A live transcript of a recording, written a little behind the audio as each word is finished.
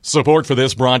Support for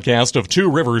this broadcast of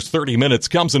Two Rivers 30 Minutes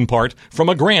comes in part from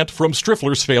a grant from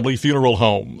Striffler's Family Funeral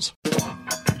Homes.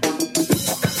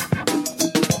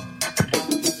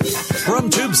 From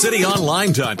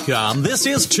TubeCityOnline.com, this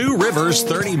is Two Rivers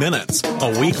 30 Minutes,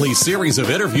 a weekly series of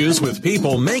interviews with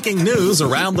people making news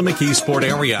around the McKeesport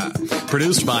area.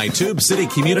 Produced by Tube City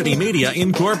Community Media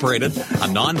Incorporated, a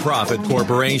nonprofit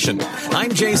corporation.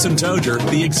 I'm Jason Toger,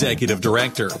 the Executive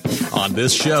Director. On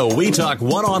this show, we talk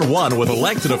one-on-one with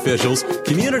elected officials,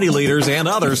 community leaders, and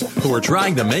others who are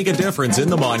trying to make a difference in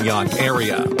the Mon-Yough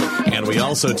area. And we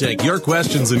also take your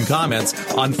questions and comments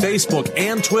on Facebook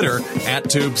and Twitter at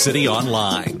Tube City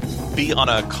Online. Be on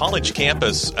a college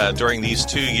campus during these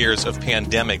 2 years of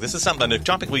pandemic. This is a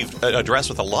topic we've addressed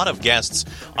with a lot of guests,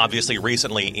 obviously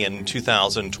recently in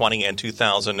 2020 and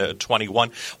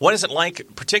 2021. What is it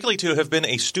like, particularly to have been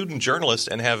a student journalist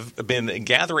and have been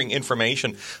gathering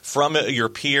information from your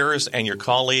peers and your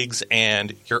colleagues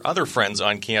and your other friends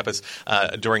on campus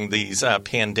during these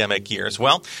pandemic years?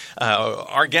 Well,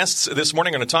 our guests this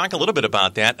morning are going to talk a little bit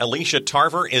about that. Alicia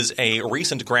Tarver is a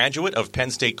recent graduate of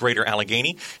Penn State Greater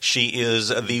Allegheny. She is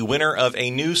the winner of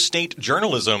a new state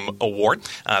journalism award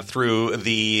through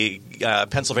the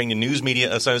Pennsylvania News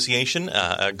Media Association.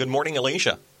 Good morning,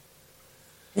 Alicia.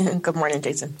 Good morning,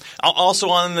 Jason. Also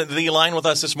on the line with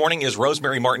us this morning is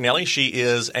Rosemary Martinelli. She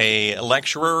is a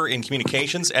lecturer in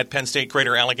communications at Penn State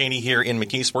Greater Allegheny here in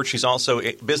McKeesport. She's also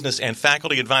a business and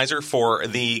faculty advisor for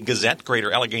the Gazette,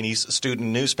 Greater Allegheny's student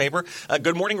newspaper.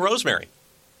 Good morning, Rosemary.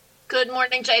 Good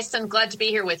morning, Jason. Glad to be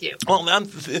here with you. Well,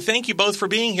 thank you both for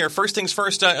being here. First things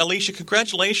first, Alicia,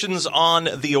 congratulations on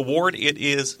the award. It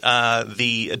is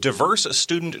the Diverse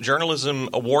Student Journalism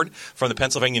Award from the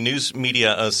Pennsylvania News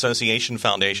Media Association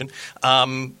Foundation.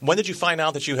 When did you find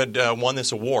out that you had won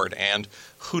this award, and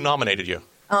who nominated you?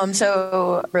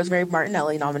 So Rosemary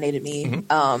Martinelli nominated me.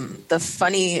 Mm-hmm. The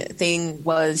funny thing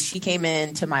was she came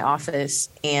into my office,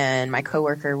 and my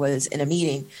coworker was in a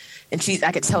meeting, and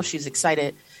I could tell she was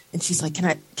excited. And she's like, can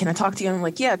I talk to you? And I'm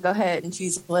like, yeah, go ahead. And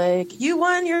she's like, you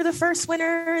won. You're the first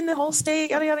winner in the whole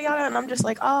state, yada, yada, yada. And I'm just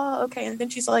like, oh, okay. And then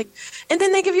she's like, and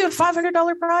then they give you a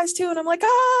 $500 prize, too. And I'm like,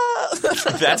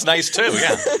 That's nice, too,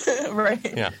 yeah.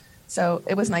 Right. Yeah. So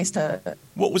it was nice to.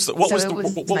 What was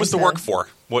the work for?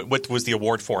 What was the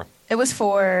award for? It was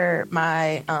for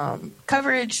my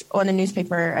coverage on the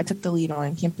newspaper. I took the lead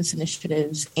on campus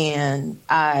initiatives, and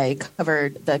I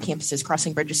covered the campus's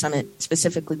Crossing Bridges Summit,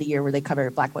 specifically the year where they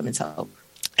covered Black Women's Health.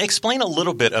 Explain a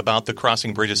little bit about the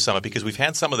Crossing Bridges Summit, because we've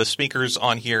had some of the speakers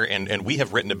on here, and we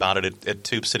have written about it at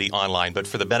Tube City Online. But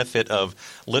for the benefit of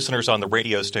listeners on the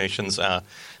radio stations,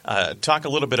 talk a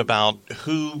little bit about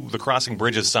who the Crossing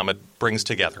Bridges Summit brings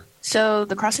together. So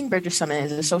the Crossing Bridges Summit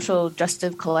is a social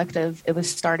justice collective. It was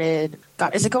started,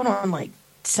 is it going on like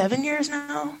 7 years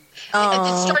now?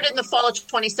 It started in the fall of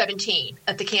 2017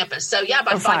 at the campus. So, yeah,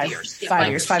 about 5 years. Yeah, 5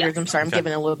 years. 5 years. I'm sorry. I'm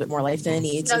giving it a little bit more life than it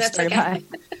needs. No, that's okay.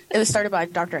 It was started by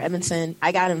Dr. Edmondson.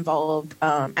 I got involved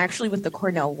actually with the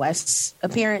Cornel West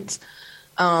appearance.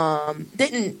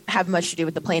 Didn't have much to do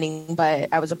with the planning, but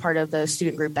I was a part of the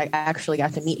student group that actually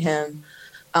got to meet him.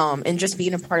 And just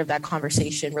being a part of that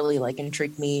conversation really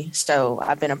intrigued me. So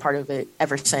I've been a part of it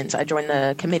ever since. I joined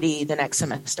the committee the next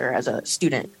semester as a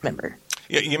student member.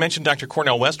 You mentioned Dr.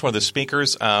 Cornel West, one of the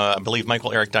speakers. I believe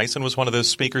Michael Eric Dyson was one of those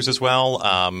speakers as well.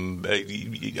 Angela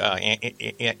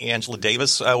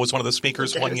Davis was one of the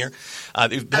speakers one year.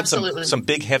 Had some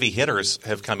big heavy hitters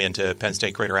have come into Penn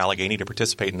State Greater Allegheny to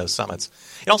participate in those summits.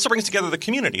 It also brings together the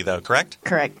community, though, correct?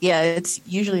 Correct. Yeah, it's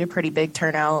usually a pretty big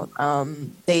turnout.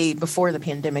 Before the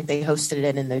pandemic, they hosted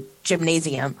it in the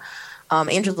gymnasium.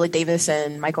 Angela Davis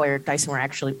and Michael Eric Dyson were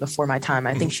actually before my time.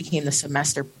 I think she came the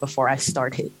semester before I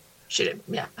started. She did,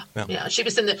 yeah. She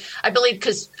was I believe,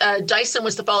 because Dyson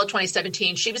was the fall of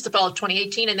 2017. She was the fall of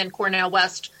 2018, and then Cornel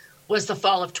West was the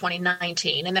fall of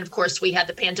 2019. And then, of course, we had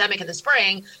the pandemic in the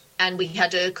spring, and we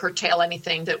had to curtail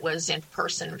anything that was in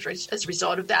person as a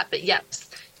result of that. But yes,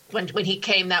 when he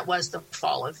came, that was the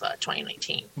fall of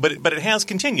 2019. But it has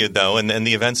continued, though, and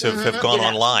the events have gone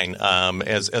online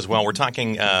as well. We're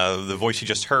talking, the voice you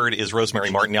just heard is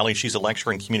Rosemary Martinelli. She's a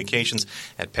lecturer in communications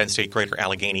at Penn State Greater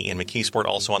Allegheny in McKeesport.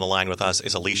 Also on the line with us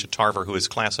is Alicia Tarver, who is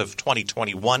class of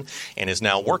 2021 and is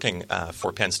now working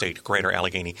for Penn State Greater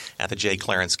Allegheny at the J.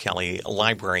 Clarence Kelly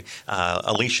Library.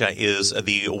 Alicia is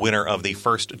the winner of the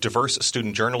first Diverse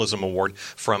Student Journalism Award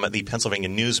from the Pennsylvania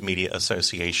News Media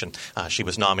Association. She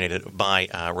was nominated by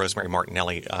Rosemary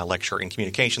Martinelli, lecturer in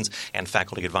communications and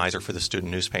faculty advisor for the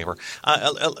student newspaper.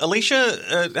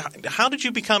 Alicia, how did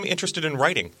you become interested in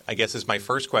writing, I guess is my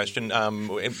first question.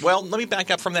 Well, let me back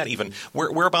up from that even.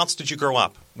 Whereabouts did you grow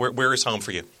up? Where is home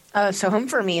for you? So home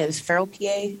for me is Farrell, PA.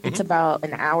 Mm-hmm. It's about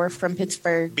an hour from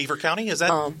Pittsburgh. Beaver County, is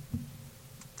that?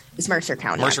 It's Mercer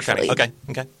County. Mercer actually. County.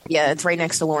 Okay. Yeah, it's right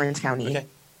next to Lawrence County. Okay.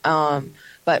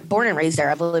 But born and raised there.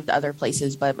 I've lived other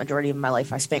places, but majority of my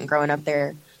life I spent growing up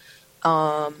there.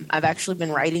 I've actually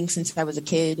been writing since I was a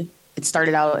kid. It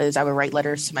started out as I would write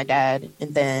letters to my dad,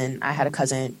 and then I had a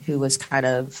cousin who was kind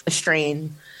of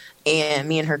estranged, and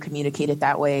me and her communicated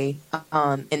that way.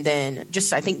 And then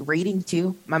just, I think, reading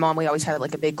too. My mom, we always had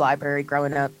like a big library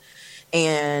growing up,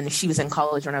 and she was in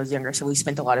college when I was younger, so we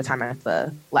spent a lot of time at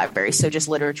the library. So just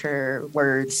literature,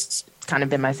 words, kind of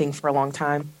been my thing for a long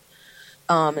time.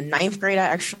 In ninth grade, I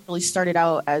actually started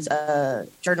out as a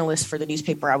journalist for the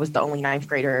newspaper. I was the only ninth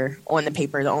grader on the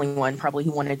paper, the only one probably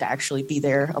who wanted to actually be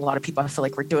there. A lot of people, I feel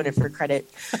like, were doing it for credit.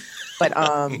 But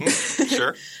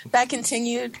sure. That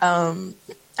continued.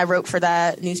 I wrote for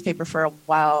that newspaper for a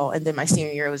while, and then my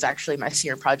senior year was actually my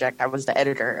senior project. I was the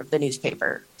editor of the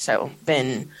newspaper. So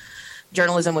then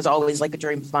journalism was always like a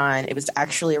dream of mine. It was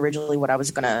actually originally what I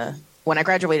was going to – when I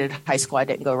graduated high school, I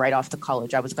didn't go right off to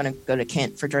college. I was going to go to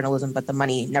Kent for journalism, but the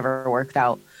money never worked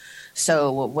out.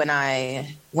 So when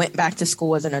I went back to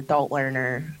school as an adult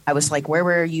learner, I was like, where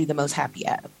were you the most happy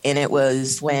at? And it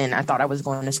was when I thought I was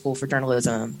going to school for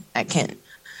journalism at Kent.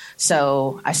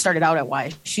 So I started out at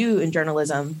YSU in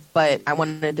journalism, but I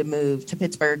wanted to move to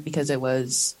Pittsburgh because it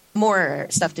was more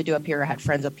stuff to do up here. I had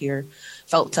friends up here,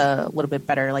 felt a little bit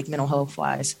better, like mental health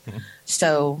wise. Mm-hmm.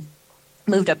 So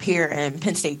moved up here, and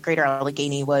Penn State Greater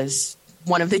Allegheny was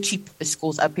one of the cheapest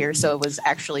schools up here. So it was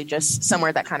actually just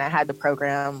somewhere that kind of had the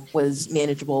program, was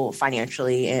manageable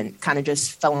financially, and kind of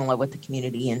just fell in love with the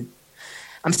community. And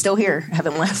I'm still here,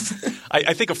 haven't left.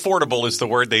 I think affordable is the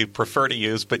word they prefer to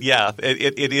use, but yeah,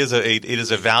 it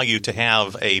is a value to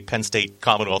have a Penn State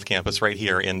Commonwealth campus right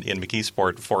here in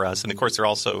McKeesport for us, and of course there are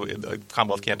also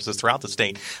Commonwealth campuses throughout the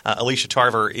state. Alicia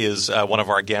Tarver is one of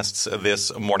our guests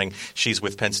this morning. She's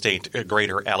with Penn State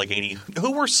Greater Allegheny.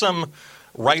 Who were some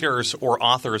writers or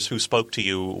authors who spoke to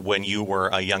you when you were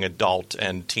a young adult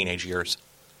and teenage years?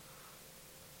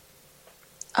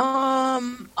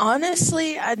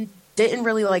 Honestly, I didn't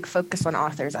really focus on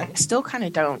authors. I still kind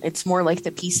of don't. It's more like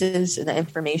the pieces and the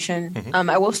information. Mm-hmm.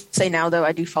 I will say now, though,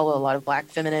 I do follow a lot of Black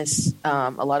feminists,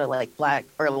 a lot of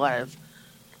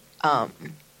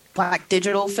Black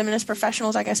digital feminist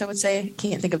professionals, I guess I would say.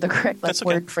 Can't think of the correct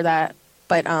word for that.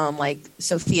 But like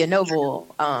Sophia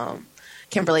Noble,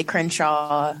 Kimberly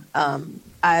Crenshaw.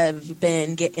 I've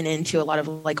been getting into a lot of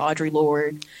Audre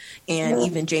Lorde and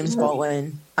even James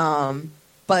Baldwin.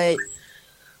 But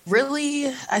really,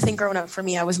 I think growing up for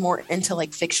me, I was more into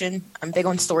fiction. I'm big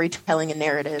on storytelling and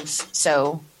narratives.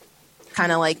 So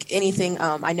kind of anything.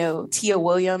 I know Tia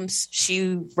Williams,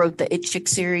 she wrote the It Chick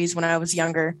series when I was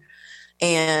younger.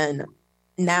 And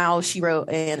now she wrote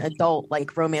an adult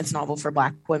romance novel for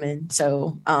Black women.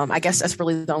 So I guess that's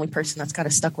really the only person that's kind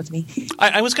of stuck with me.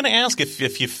 I was going to ask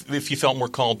if you felt more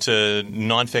called to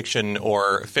nonfiction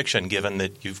or fiction, given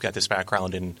that you've got this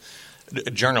background in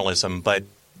journalism, but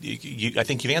I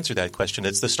think you've answered that question.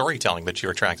 It's the storytelling that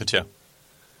you're attracted to.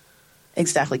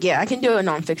 Exactly. Yeah, I can do a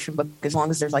nonfiction book as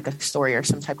long as there's a story or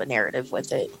some type of narrative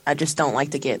with it. I just don't like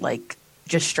to get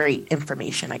just straight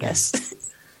information, I guess.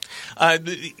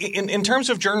 In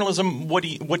terms of journalism, what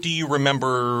do you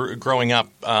remember growing up?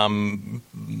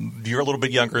 You're a little bit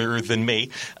younger than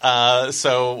me.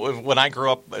 So when I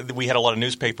grew up, we had a lot of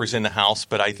newspapers in the house,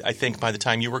 but I think by the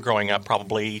time you were growing up,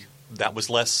 probably that was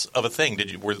less of a thing.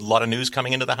 Were a lot of news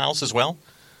coming into the house as well?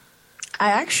 I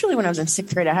actually, when I was in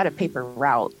sixth grade, I had a paper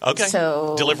route. Okay.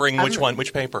 So delivering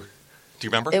which paper? Do you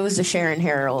remember? It was the Sharon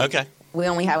Herald. Okay. We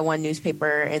only had one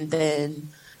newspaper, and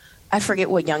then I forget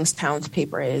what Youngstown's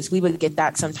paper is. We would get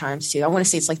that sometimes too. I want to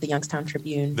say it's the Youngstown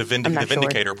Tribune. The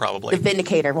Vindicator, probably. The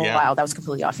Vindicator. Well, yeah. Wow, that was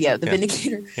completely off. Yeah, the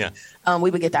Vindicator. Yeah. We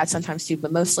would get that sometimes too,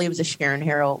 but mostly it was the Sharon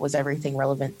Herald. Was everything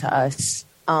relevant to us?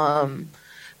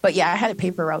 But yeah, I had a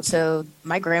paper route. So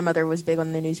my grandmother was big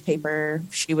on the newspaper.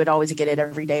 She would always get it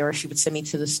every day, or she would send me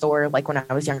to the store when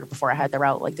I was younger before I had the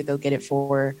route to go get it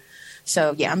for her.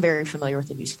 So yeah, I'm very familiar with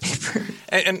the newspaper.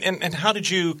 And how did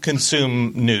you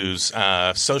consume news?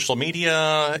 Social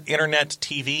media, internet,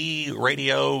 TV,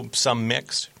 radio, some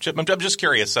mixed? I'm just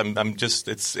curious.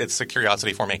 It's a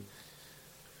curiosity for me.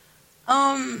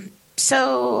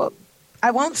 So I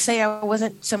won't say I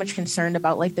wasn't so much concerned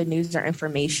about the news or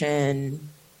information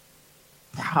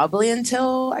probably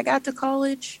until I got to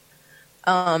college.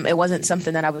 It wasn't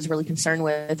something that I was really concerned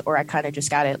with, or I kind of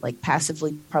just got it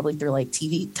passively, probably through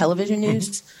television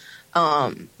news.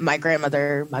 Mm-hmm. My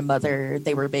grandmother, my mother,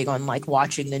 they were big on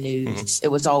watching the news. Mm-hmm. It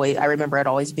was always, I remember it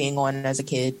always being on as a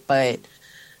kid, but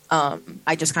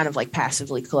I just kind of like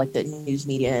passively collected news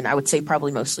media, and I would say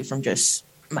probably mostly from just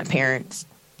my parents.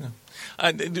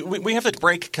 We have a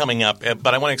break coming up,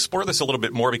 but I want to explore this a little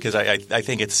bit more because I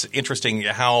think it's interesting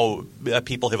how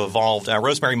people have evolved.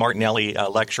 Rosemary Martinelli,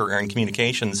 lecturer in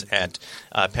communications at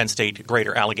Penn State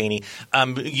Greater Allegheny.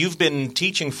 You've been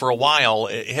teaching for a while.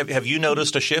 Have you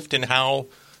noticed a shift in how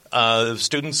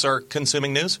students are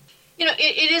consuming news? You know,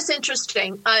 it is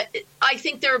interesting. I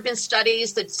think there have been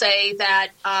studies that say that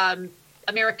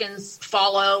Americans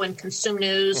follow and consume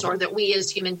news, or that we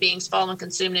as human beings follow and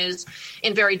consume news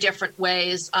in very different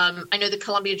ways. I know the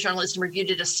Columbia Journalism Review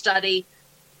did a study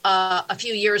a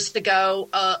few years ago,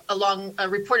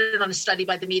 reported on a study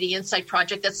by the Media Insight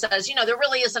Project that says, you know, there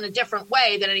really isn't a different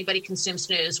way that anybody consumes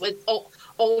news. With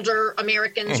older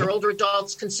Americans or older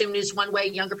adults consume news one way,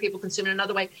 younger people consume it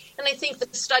another way. And I think the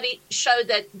study showed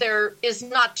that there is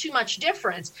not too much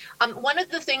difference. One of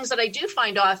the things that I do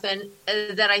find often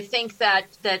that I think that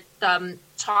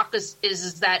talk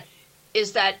is that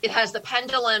it has the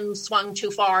pendulum swung too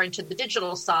far into the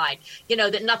digital side, you know,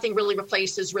 that nothing really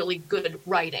replaces really good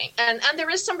writing. And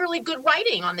there is some really good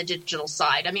writing on the digital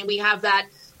side. I mean, we have that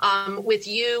with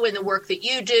you and the work that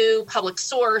you do, Public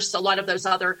Source, a lot of those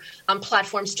other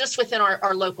platforms just within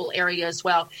our local area as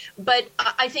well. But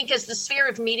I think as the sphere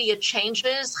of media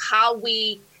changes, how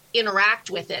we interact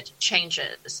with it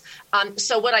changes.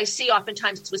 So what I see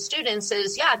oftentimes with students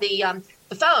is, the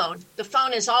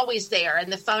phone is always there,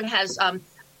 and the phone has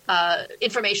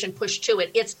information pushed to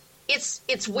it.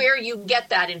 It's where you get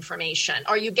that information.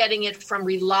 Are you getting it from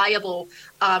reliable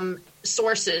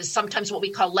sources, sometimes what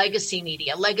we call legacy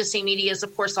media. Legacy media is,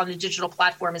 of course, on the digital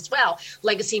platform as well.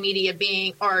 Legacy media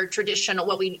being our traditional,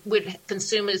 what we would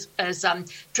consume as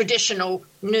traditional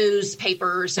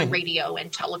newspapers and radio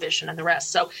and television and the rest.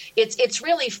 So it's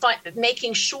really fun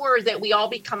making sure that we all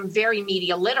become very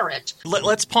media literate.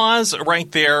 Let's pause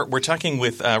right there. We're talking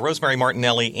with Rosemary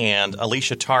Martinelli and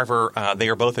Alicia Tarver. They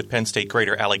are both at Penn State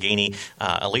Greater Allegheny.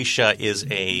 Alicia is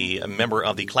a member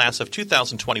of the class of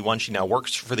 2021. She now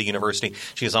works for the university.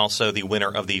 She is also the winner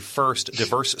of the first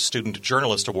Diverse Student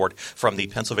Journalist Award from the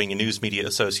Pennsylvania News Media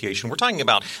Association. We're talking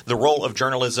about the role of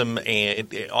journalism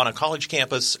on a college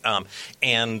campus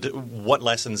and what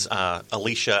lessons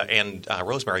Alicia and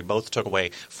Rosemary both took away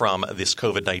from this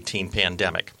COVID-19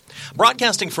 pandemic.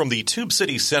 Broadcasting from the Tube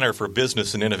City Center for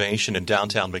Business and Innovation in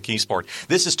downtown McKeesport,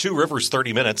 this is Two Rivers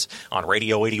 30 Minutes on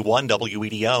Radio 81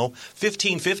 WEDO,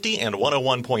 1550 and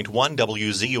 101.1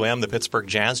 WZUM, the Pittsburgh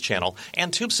Jazz Channel,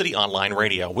 and Tube City Online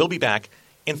Radio. We'll be back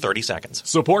in 30 seconds.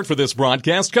 Support for this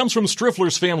broadcast comes from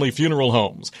Striffler's Family Funeral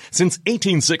Homes. Since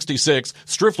 1866,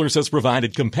 Striffler's has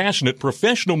provided compassionate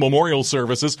professional memorial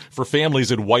services for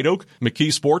families in White Oak,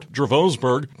 McKeesport,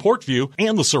 Dravosburg, Portview,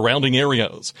 and the surrounding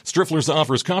areas. Striffler's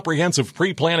offers comprehensive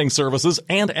pre-planning services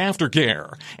and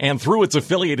aftercare. And through its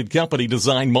affiliated company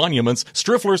Design Monuments,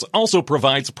 Striffler's also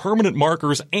provides permanent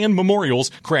markers and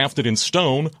memorials crafted in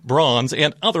stone, bronze,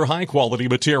 and other high-quality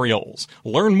materials.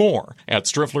 Learn more at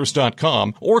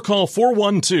strifflers.com or call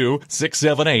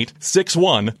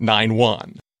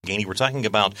 412-678-6191. We're talking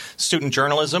about student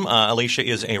journalism. Alicia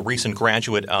is a recent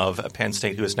graduate of Penn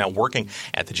State who is now working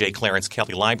at the J. Clarence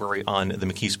Kelly Library on the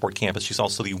McKeesport campus. She's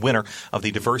also the winner of the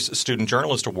Diverse Student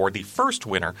Journalist Award, the first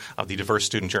winner of the Diverse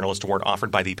Student Journalist Award offered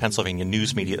by the Pennsylvania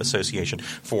News Media Association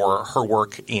for her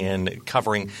work in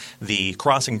covering the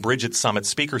Crossing Bridges Summit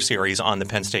Speaker Series on the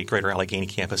Penn State Greater Allegheny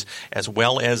campus, as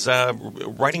well as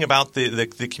writing about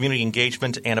the community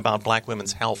engagement and about black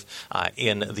women's health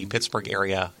in the Pittsburgh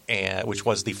area, which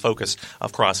was the focus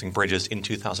of Crossing Bridges in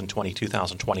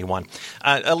 2020-2021.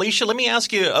 Alicia, let me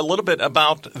ask you a little bit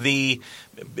about the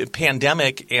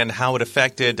pandemic and how it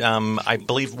affected, I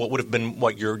believe, what would have been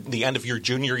the end of your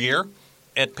junior year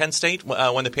at Penn State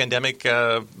when the pandemic,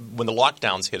 when the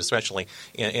lockdowns hit, especially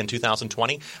in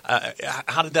 2020.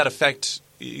 How did that affect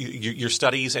your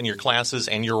studies and your classes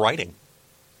and your writing?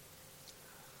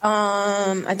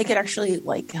 I think it actually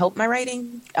helped my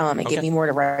writing. It gave me more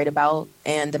to write about,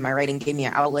 and my writing gave me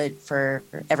an outlet for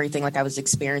everything I was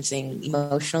experiencing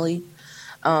emotionally.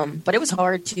 But it was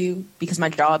hard too because my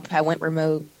job, I went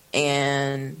remote,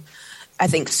 and I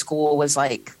think school was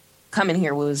coming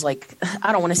here was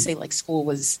I don't want to say school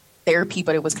was therapy,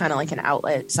 but it was kind of an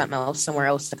outlet, somewhere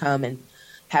else to come and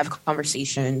have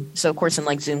conversation. So of course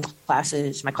in Zoom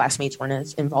classes, my classmates weren't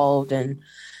as involved, and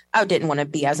I didn't want to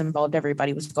be as involved.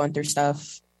 Everybody was going through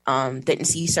stuff. Didn't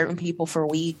see certain people for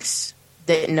weeks.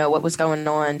 Didn't know what was going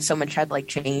on. So much had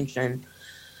changed, and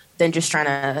then just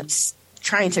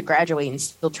trying to graduate and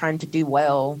still trying to do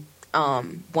well.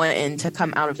 Wanting to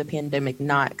come out of the pandemic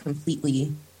not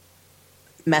completely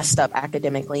messed up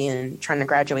academically and trying to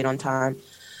graduate on time.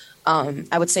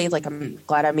 I would say like I'm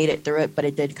glad I made it through it, but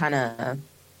it did kind of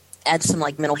add some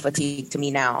like mental fatigue to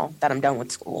me now that I'm done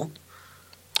with school.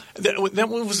 That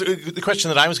was the question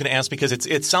that I was going to ask, because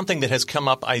it's something that has come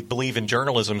up, I believe, in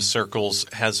journalism circles,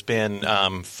 has been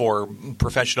for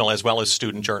professional as well as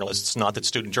student journalists. Not that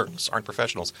student journalists aren't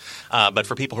professionals, but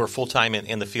for people who are full-time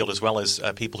in the field as well as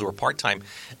people who are part-time.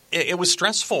 It was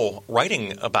stressful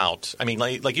writing about. I mean,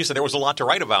 like you said, there was a lot to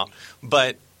write about,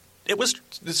 but it was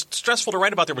stressful to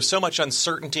write about. There was so much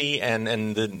uncertainty,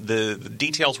 and the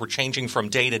details were changing from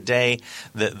day to day.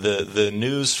 The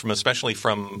news from, especially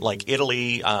from like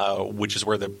Italy, which is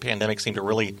where the pandemic seemed to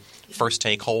really first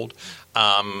take hold,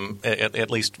 at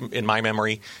least in my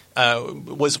memory,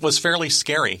 was fairly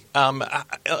scary.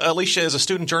 Alicia, as a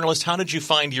student journalist, how did you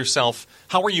find yourself?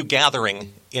 How were you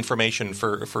gathering information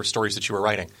for stories that you were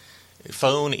writing?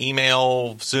 Phone,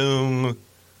 email, Zoom?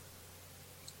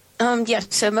 Yes.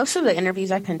 So most of the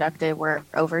interviews I conducted were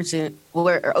over Zoom,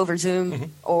 Mm-hmm.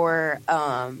 or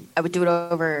I would do it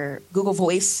over Google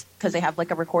Voice because they have like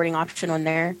a recording option on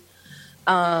there.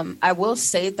 I will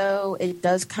say though, it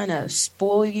does kind of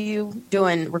spoil you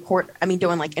doing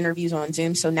like interviews on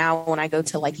Zoom. So now when I go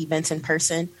to like events in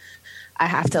person, I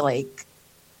have to like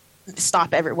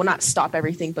not stop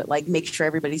everything, but like make sure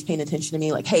everybody's paying attention to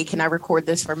me. Like, hey, can I record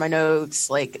this for my notes?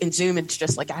 Like in Zoom, it's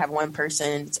just like I have one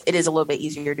person. It is a little bit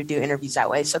easier to do interviews that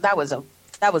way. So that was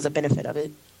a benefit of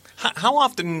it. How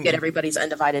often get everybody's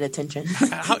undivided attention?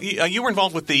 You were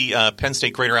involved with the Penn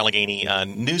State Greater Allegheny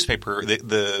newspaper,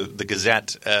 the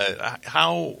Gazette.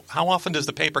 How often does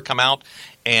the paper come out,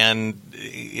 and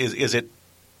is it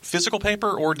physical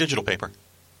paper or digital paper?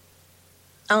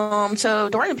 So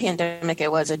during the pandemic, it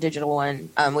was a digital one.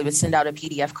 We would send out a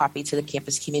PDF copy to the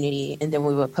campus community, and then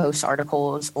we would post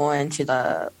articles onto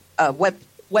the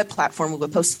web platform. We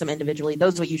would post them individually.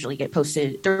 Those would usually get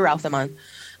posted throughout the month.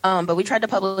 But we tried to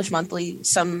publish monthly.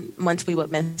 Some months we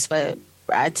would miss, but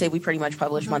I'd say we pretty much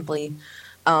publish monthly.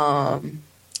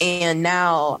 And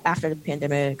now, after the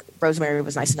pandemic, Rosemary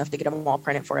was nice enough to get them all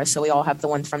printed for us. So we all have the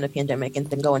ones from the pandemic, and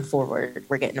then going forward,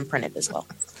 we're getting them printed as well.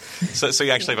 So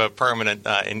you actually have a permanent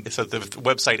so if the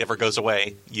website ever goes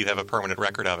away, you have a permanent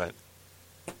record of it.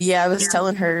 Yeah, I was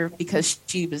telling her because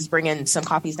she was bringing some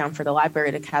copies down for the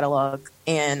library to catalog,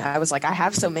 and I was like, I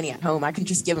have so many at home, I can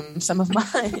just give them some of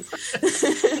mine.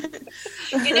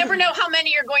 You never know how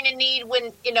many you're going to need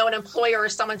when, an employer or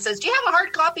someone says, do you have a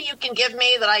hard copy you can give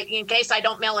me in case I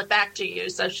don't mail it back to you?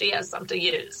 So she has some to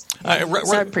use. So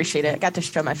I appreciate it. I got to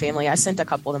show my family. I sent a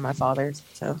couple to my father.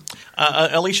 So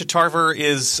Alicia Tarver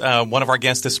is one of our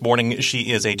guests this morning.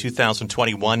 She is a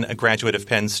 2021 graduate of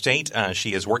Penn State.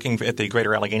 She is working at the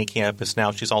Greater Allegheny campus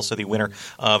now. She's also the winner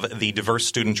of the Diverse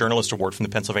Student Journalist Award from the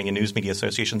Pennsylvania News Media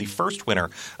Association, the first winner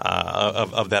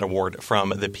of that award from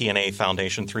the PNA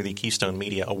Foundation through the Keystone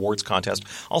Media Awards contest.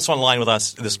 Also on the line with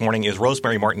us this morning is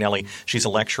Rosemary Martinelli. She's a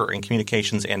lecturer in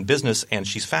communications and business, and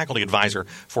she's faculty advisor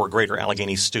for Greater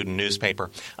Allegheny Student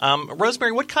Newspaper.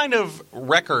 Rosemary, what kind of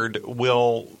record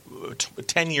will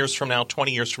 10 years from now,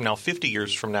 20 years from now, 50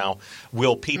 years from now,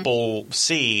 will people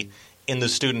see in the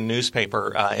student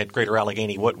newspaper at Greater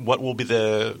Allegheny? What will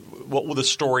the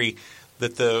story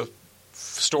that the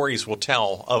stories will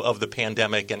tell of the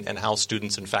pandemic and how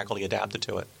students and faculty adapted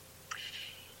to it?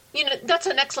 That's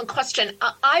an excellent question.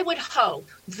 I would hope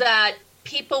that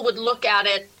people would look at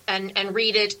it and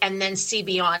read it and then see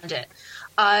beyond it.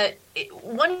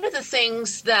 One of the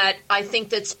things that I think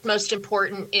that's most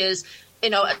important is,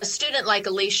 a student like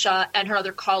Alicia and her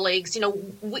other colleagues,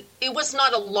 it was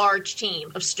not a large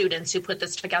team of students who put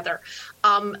this together.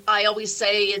 I always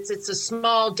say it's a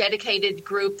small, dedicated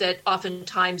group that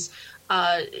oftentimes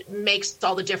makes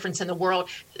all the difference in the world.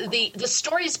 The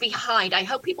stories behind, I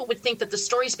hope people would think that the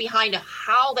stories behind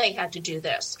how they had to do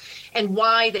this and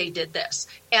why they did this,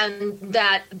 and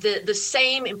that the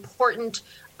same important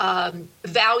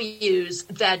values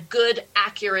that good,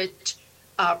 accurate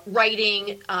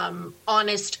writing,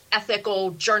 honest,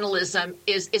 ethical journalism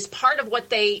is part of what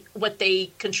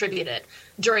they contributed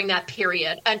during that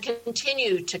period and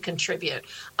continue to contribute.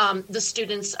 The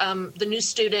students, the new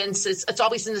students, it's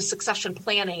always in the succession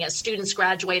planning. As students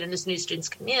graduate and as new students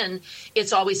come in,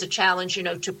 it's always a challenge,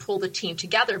 to pull the team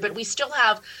together. But we still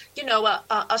have,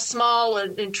 a small,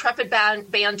 intrepid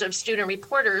band of student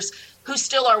reporters who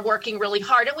still are working really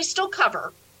hard, and we still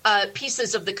cover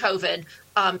pieces of the COVID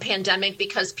pandemic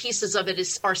because pieces of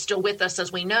it are still with us,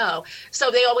 as we know.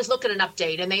 So they always look at an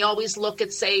update, and they always look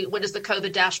at, say, what does the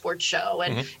COVID dashboard show,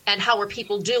 and how are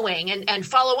people doing, and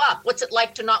follow up. What's it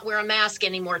like to not wear a mask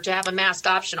anymore, to have a mask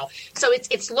optional? So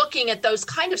it's looking at those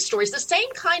kind of stories, the same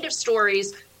kind of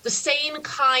stories the same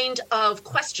kind of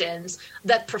questions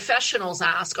that professionals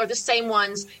ask are the same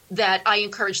ones that I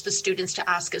encourage the students to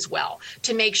ask as well,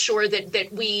 to make sure that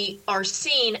we are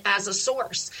seen as a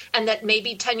source, and that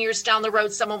maybe 10 years down the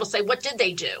road, someone will say, what did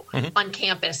they do on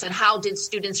campus, and how did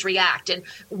students react, and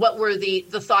what were the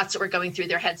thoughts that were going through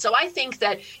their head? So I think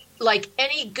that, like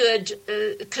any good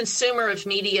consumer of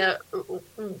media,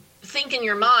 think in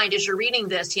your mind as you're reading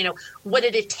this, what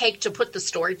did it take to put the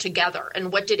story together?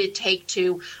 And what did it take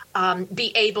to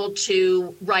be able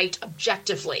to write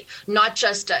objectively? Not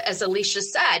just, as Alicia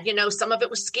said, some of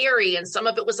it was scary and some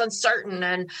of it was uncertain.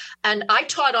 And I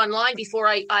taught online before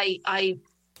I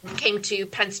came to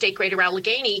Penn State Greater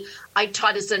Allegheny. I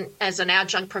taught as an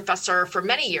adjunct professor for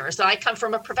many years. I come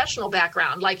from a professional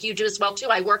background, like you do as well too.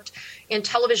 I worked in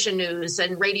television news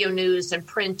and radio news and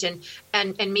print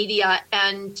and media,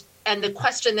 and the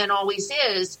question then always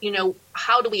is,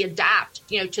 how do we adapt,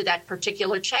 to that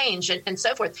particular change and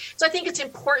so forth. So I think it's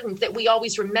important that we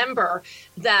always remember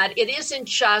that it isn't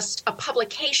just a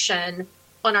publication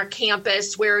on our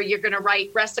campus where you're going to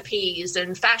write recipes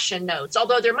and fashion notes,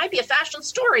 although there might be a fashion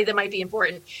story that might be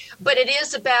important, but it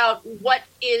is about what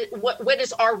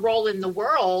is our role in the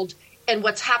world and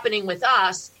what's happening with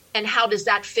us, and how does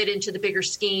that fit into the bigger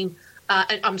scheme,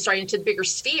 into the bigger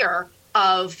sphere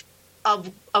of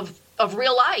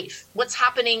real life, what's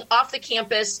happening off the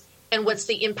campus, and what's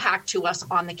the impact to us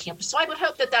on the campus. So I would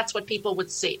hope that that's what people would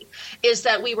see, is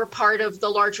that we were part of the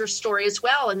larger story as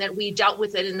well, and that we dealt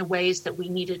with it in the ways that we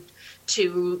needed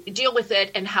to deal with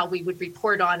it, and how we would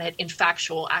report on it in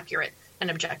factual, accurate, and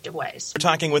objective ways. We're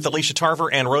talking with Alicia Tarver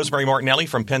and Rosemary Martinelli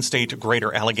from Penn State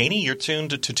Greater Allegheny. You're tuned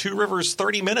to Two Rivers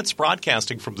 30 Minutes,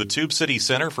 broadcasting from the Tube City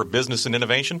Center for Business and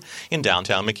Innovation in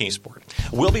downtown McKeesport.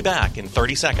 We'll be back in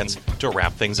 30 seconds to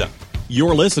wrap things up.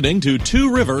 You're listening to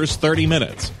Two Rivers 30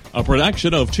 Minutes, a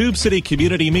production of Tube City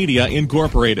Community Media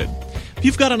Incorporated. If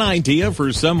you've got an idea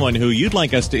for someone who you'd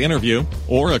like us to interview,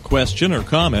 or a question or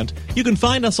comment, you can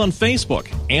find us on Facebook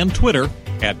and Twitter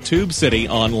at Tube City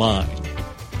Online.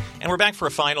 And we're back for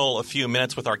a few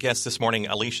minutes with our guest this morning,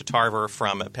 Alicia Tarver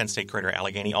from Penn State Greater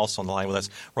Allegheny, also on the line with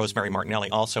us, Rosemary Martinelli,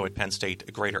 also at Penn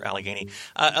State Greater Allegheny.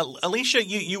 Alicia,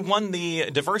 you won the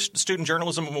Diverse Student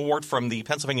Journalism Award from the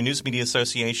Pennsylvania News Media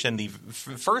Association, the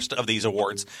first of these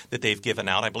awards that they've given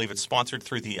out. I believe it's sponsored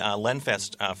through the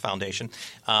Lenfest Foundation.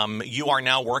 You are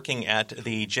now working at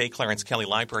the J. Clarence Kelly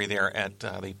Library there at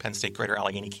the Penn State Greater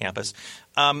Allegheny campus.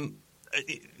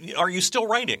 Are you still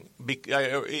writing?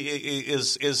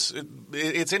 It's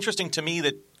interesting to me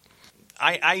that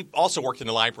I also worked in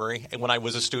the library when I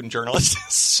was a student journalist,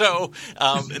 so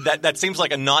that seems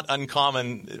like a not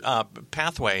uncommon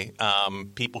pathway.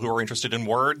 People who are interested in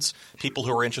words, people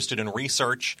who are interested in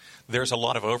research. There's a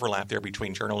lot of overlap there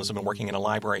between journalism and working in a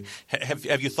library.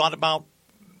 Have you thought about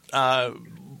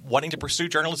wanting to pursue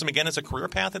journalism again as a career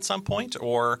path at some point,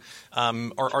 or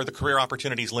are the career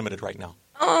opportunities limited right now?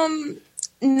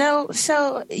 No.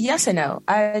 So yes and no.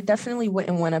 I definitely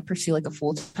wouldn't want to pursue like a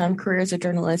full-time career as a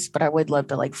journalist, but I would love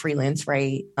to like freelance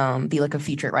write, be like a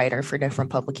featured writer for different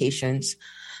publications.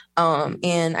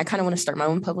 And I kind of want to start my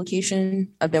own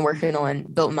publication. I've been working on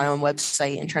building my own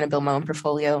website and trying to build my own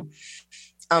portfolio.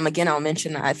 Again, I'll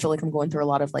mention that I feel like I'm going through a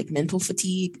lot of like mental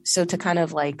fatigue. So to kind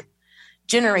of like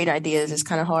generate ideas is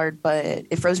kind of hard, but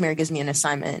if Rosemary gives me an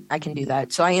assignment, I can do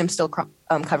that. So I am still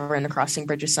covering the Crossing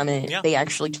Bridges Summit. Yeah. They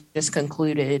actually just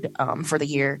concluded for the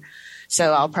year.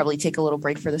 So I'll probably take a little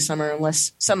break for the summer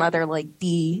unless some other like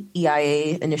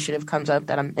DEIA initiative comes up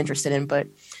that I'm interested in. But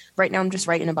right now I'm just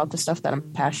writing about the stuff that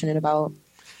I'm passionate about.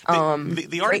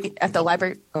 Right at the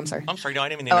library. Oh, I'm sorry. I'm sorry. No, I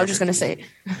didn't mean to I was just going to say,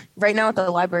 right now at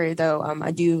the library, though,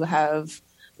 I do have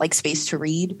like space to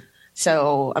read.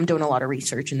 So I'm doing a lot of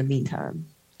research in the meantime.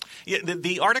 Yeah,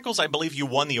 the articles I believe you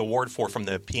won the award for from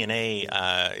the P&A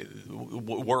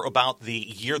were about the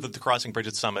year that the Crossing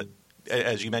Bridges Summit,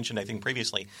 as you mentioned, I think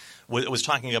previously, was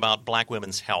talking about Black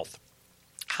women's health.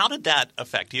 How did that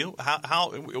affect you?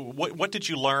 What did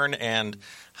you learn, and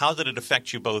how did it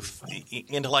affect you both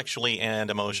intellectually and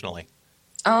emotionally?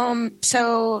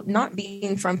 So not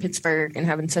being from Pittsburgh and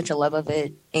having such a love of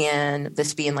it, and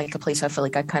this being like a place I feel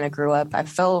like I kind of grew up, I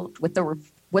felt with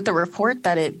the report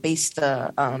that it based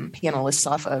the panelists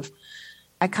off of,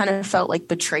 I kind of felt like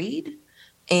betrayed,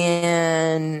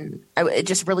 and it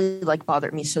just really like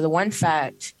bothered me. So the one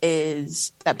fact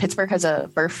is that Pittsburgh has a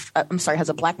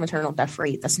Black maternal death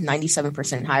rate that's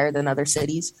 97% higher than other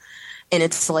cities, and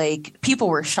it's like people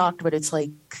were shocked, but it's like,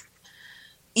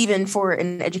 even for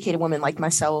an educated woman like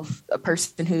myself, a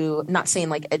person who, not saying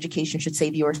like education should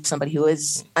save you or somebody who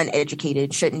is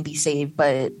uneducated shouldn't be saved,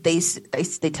 but they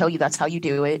tell you that's how you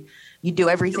do it. You do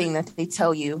everything that they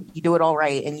tell you. You do it all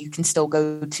right, and you can still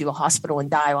go to a hospital and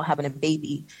die while having a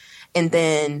baby. And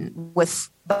then with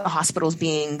the hospitals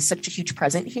being such a huge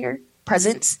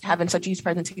having such a huge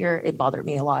presence here, it bothered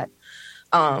me a lot.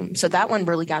 So that one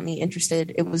really got me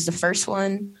interested. It was the first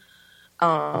one.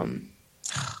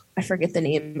 I forget the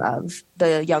name of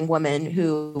the young woman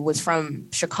who was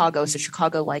from Chicago, so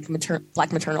Chicago Black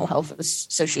Maternal Health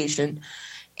Association,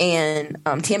 and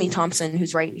Tammy Thompson,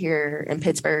 who's right here in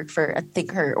Pittsburgh I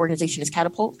think her organization is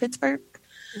Catapult Pittsburgh.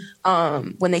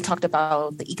 When they talked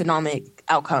about the economic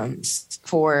outcomes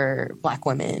for Black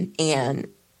women, and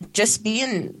just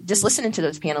listening to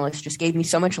those panelists just gave me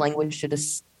so much language to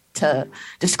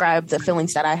describe the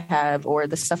feelings that I have, or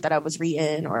the stuff that I was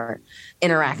reading or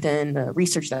interacting, the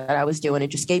research that I was doing. It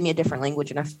just gave me a different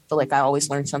language, and I feel like I always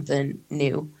learned something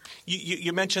new.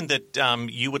 You mentioned that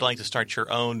you would like to start your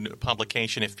own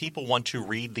publication. If people want to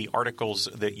read the articles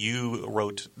that you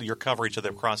wrote, your coverage of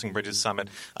the Crossing Bridges Summit,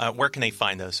 where can they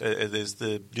find those? Is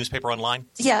the newspaper online?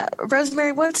 Yeah.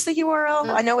 Rosemary, what's the URL?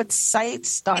 I know it's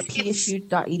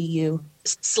sites.psu.edu.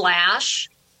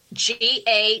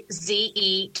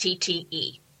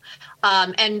 /GAZETTE.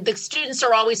 And the students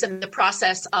are always in the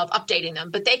process of updating them,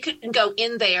 but they can go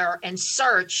in there and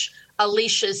search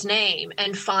Alicia's name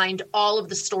and find all of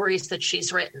the stories that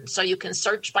she's written. So you can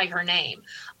search by her name,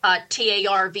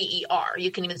 Tarver.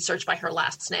 You can even search by her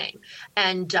last name,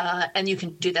 and you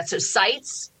can do that. So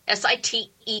sites,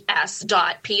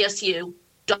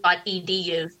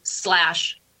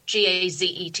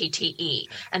 sites.psu.edu/GAZETTE,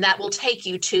 and that will take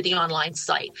you to the online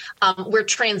site. We're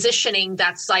transitioning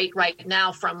that site right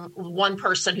now from one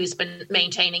person who's been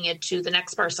maintaining it to the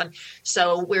next person.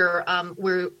 So we're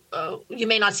you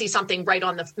may not see something right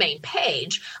on the main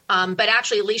page, but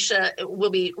actually Alicia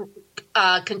will be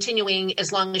continuing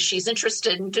as long as she's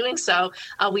interested in doing so.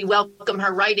 We welcome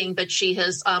her writing, but she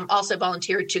has also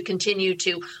volunteered to continue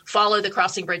to follow the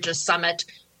Crossing Bridges Summit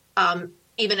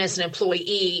even as an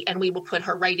employee, and we will put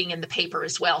her writing in the paper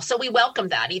as well. So we welcome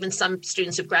that. Even some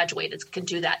students who've graduated can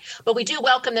do that. But we do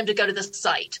welcome them to go to the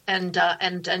site and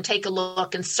take a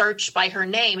look and search by her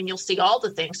name, and you'll see all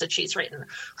the things that she's written.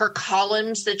 Her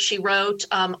columns that she wrote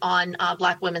on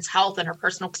Black women's health and her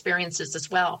personal experiences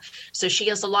as well. So she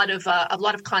has a lot of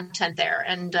content there,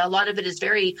 and a lot of it is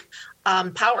very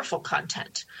powerful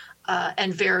content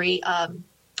and very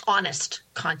honest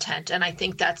content, and I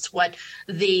think that's what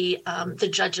the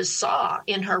judges saw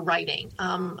in her writing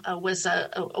was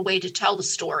a way to tell the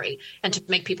story and to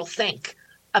make people think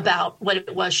about what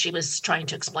it was she was trying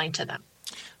to explain to them.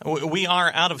 We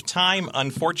are out of time,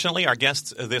 unfortunately. Our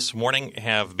guests this morning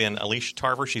have been Alicia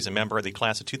Tarver. She's a member of the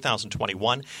class of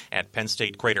 2021 at Penn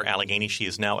State Greater Allegheny. She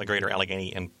is now a Greater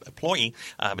Allegheny employee,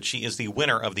 but she is the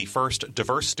winner of the first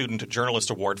Diverse Student Journalist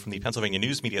Award from the Pennsylvania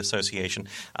News Media Association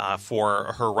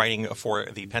for her writing for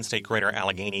the Penn State Greater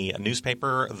Allegheny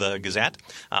newspaper, The Gazette.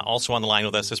 Also on the line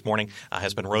with us this morning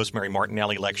has been Rosemary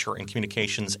Martinelli, lecturer in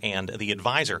communications and the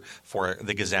advisor for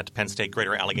The Gazette, Penn State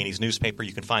Greater Allegheny's newspaper.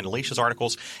 You can find Alicia's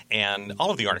articles and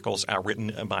all of the articles are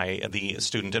written by the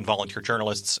student and volunteer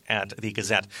journalists at the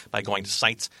Gazette by going to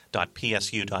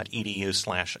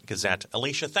sites.psu.edu/Gazette.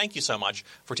 Alicia, thank you so much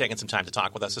for taking some time to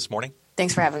talk with us this morning.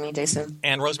 Thanks for having me, Jason.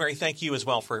 And Rosemary, thank you as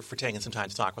well for taking some time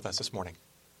to talk with us this morning.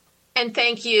 And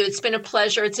thank you. It's been a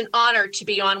pleasure. It's an honor to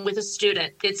be on with a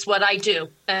student. It's what I do.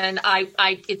 And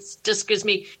it just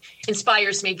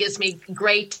inspires me, gives me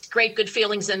great good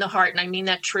feelings in the heart. And I mean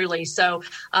that truly. So,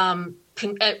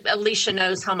 Alicia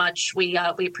knows how much we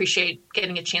appreciate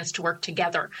getting a chance to work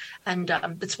together. And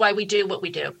that's why we do what we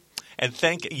do. And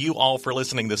thank you all for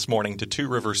listening this morning to Two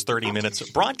Rivers 30 Minutes,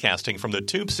 broadcasting from the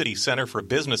Tube City Center for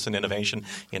Business and Innovation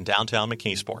in downtown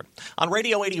McKeesport. On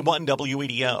Radio 81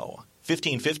 WEDO,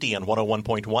 1550 and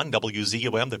 101.1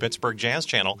 WZUM, the Pittsburgh Jazz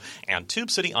Channel, and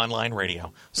Tube City Online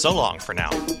Radio. So long for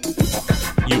now.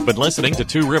 You've been listening to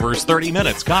Two Rivers 30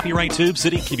 Minutes, copyright Tube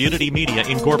City Community Media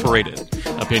Incorporated.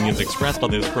 Opinions expressed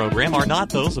on this program are not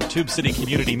those of Tube City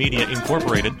Community Media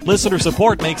Incorporated. Listener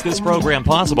support makes this program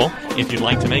possible. If you'd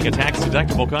like to make a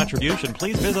tax-deductible contribution,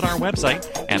 please visit our website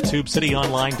at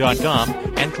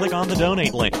tubecityonline.com and click on the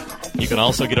donate link. You can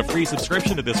also get a free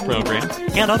subscription to this program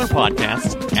and other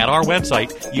podcasts at our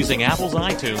website using Apple's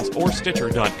iTunes or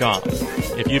Stitcher.com.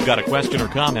 If you've got a question or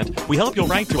comment, we hope you'll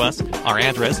write to us. Our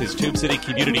address is Tube City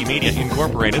Community Media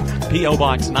Incorporated, P.O.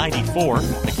 Box 94,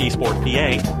 McKeesport,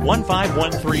 PA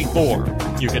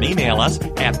 15134. You can email us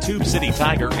at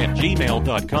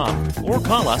tubecitytiger@gmail.com or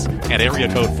call us at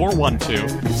area code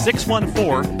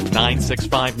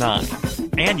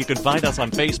 412-614-9659. And you can find us on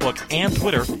Facebook and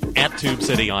Twitter at Tube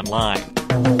City Online.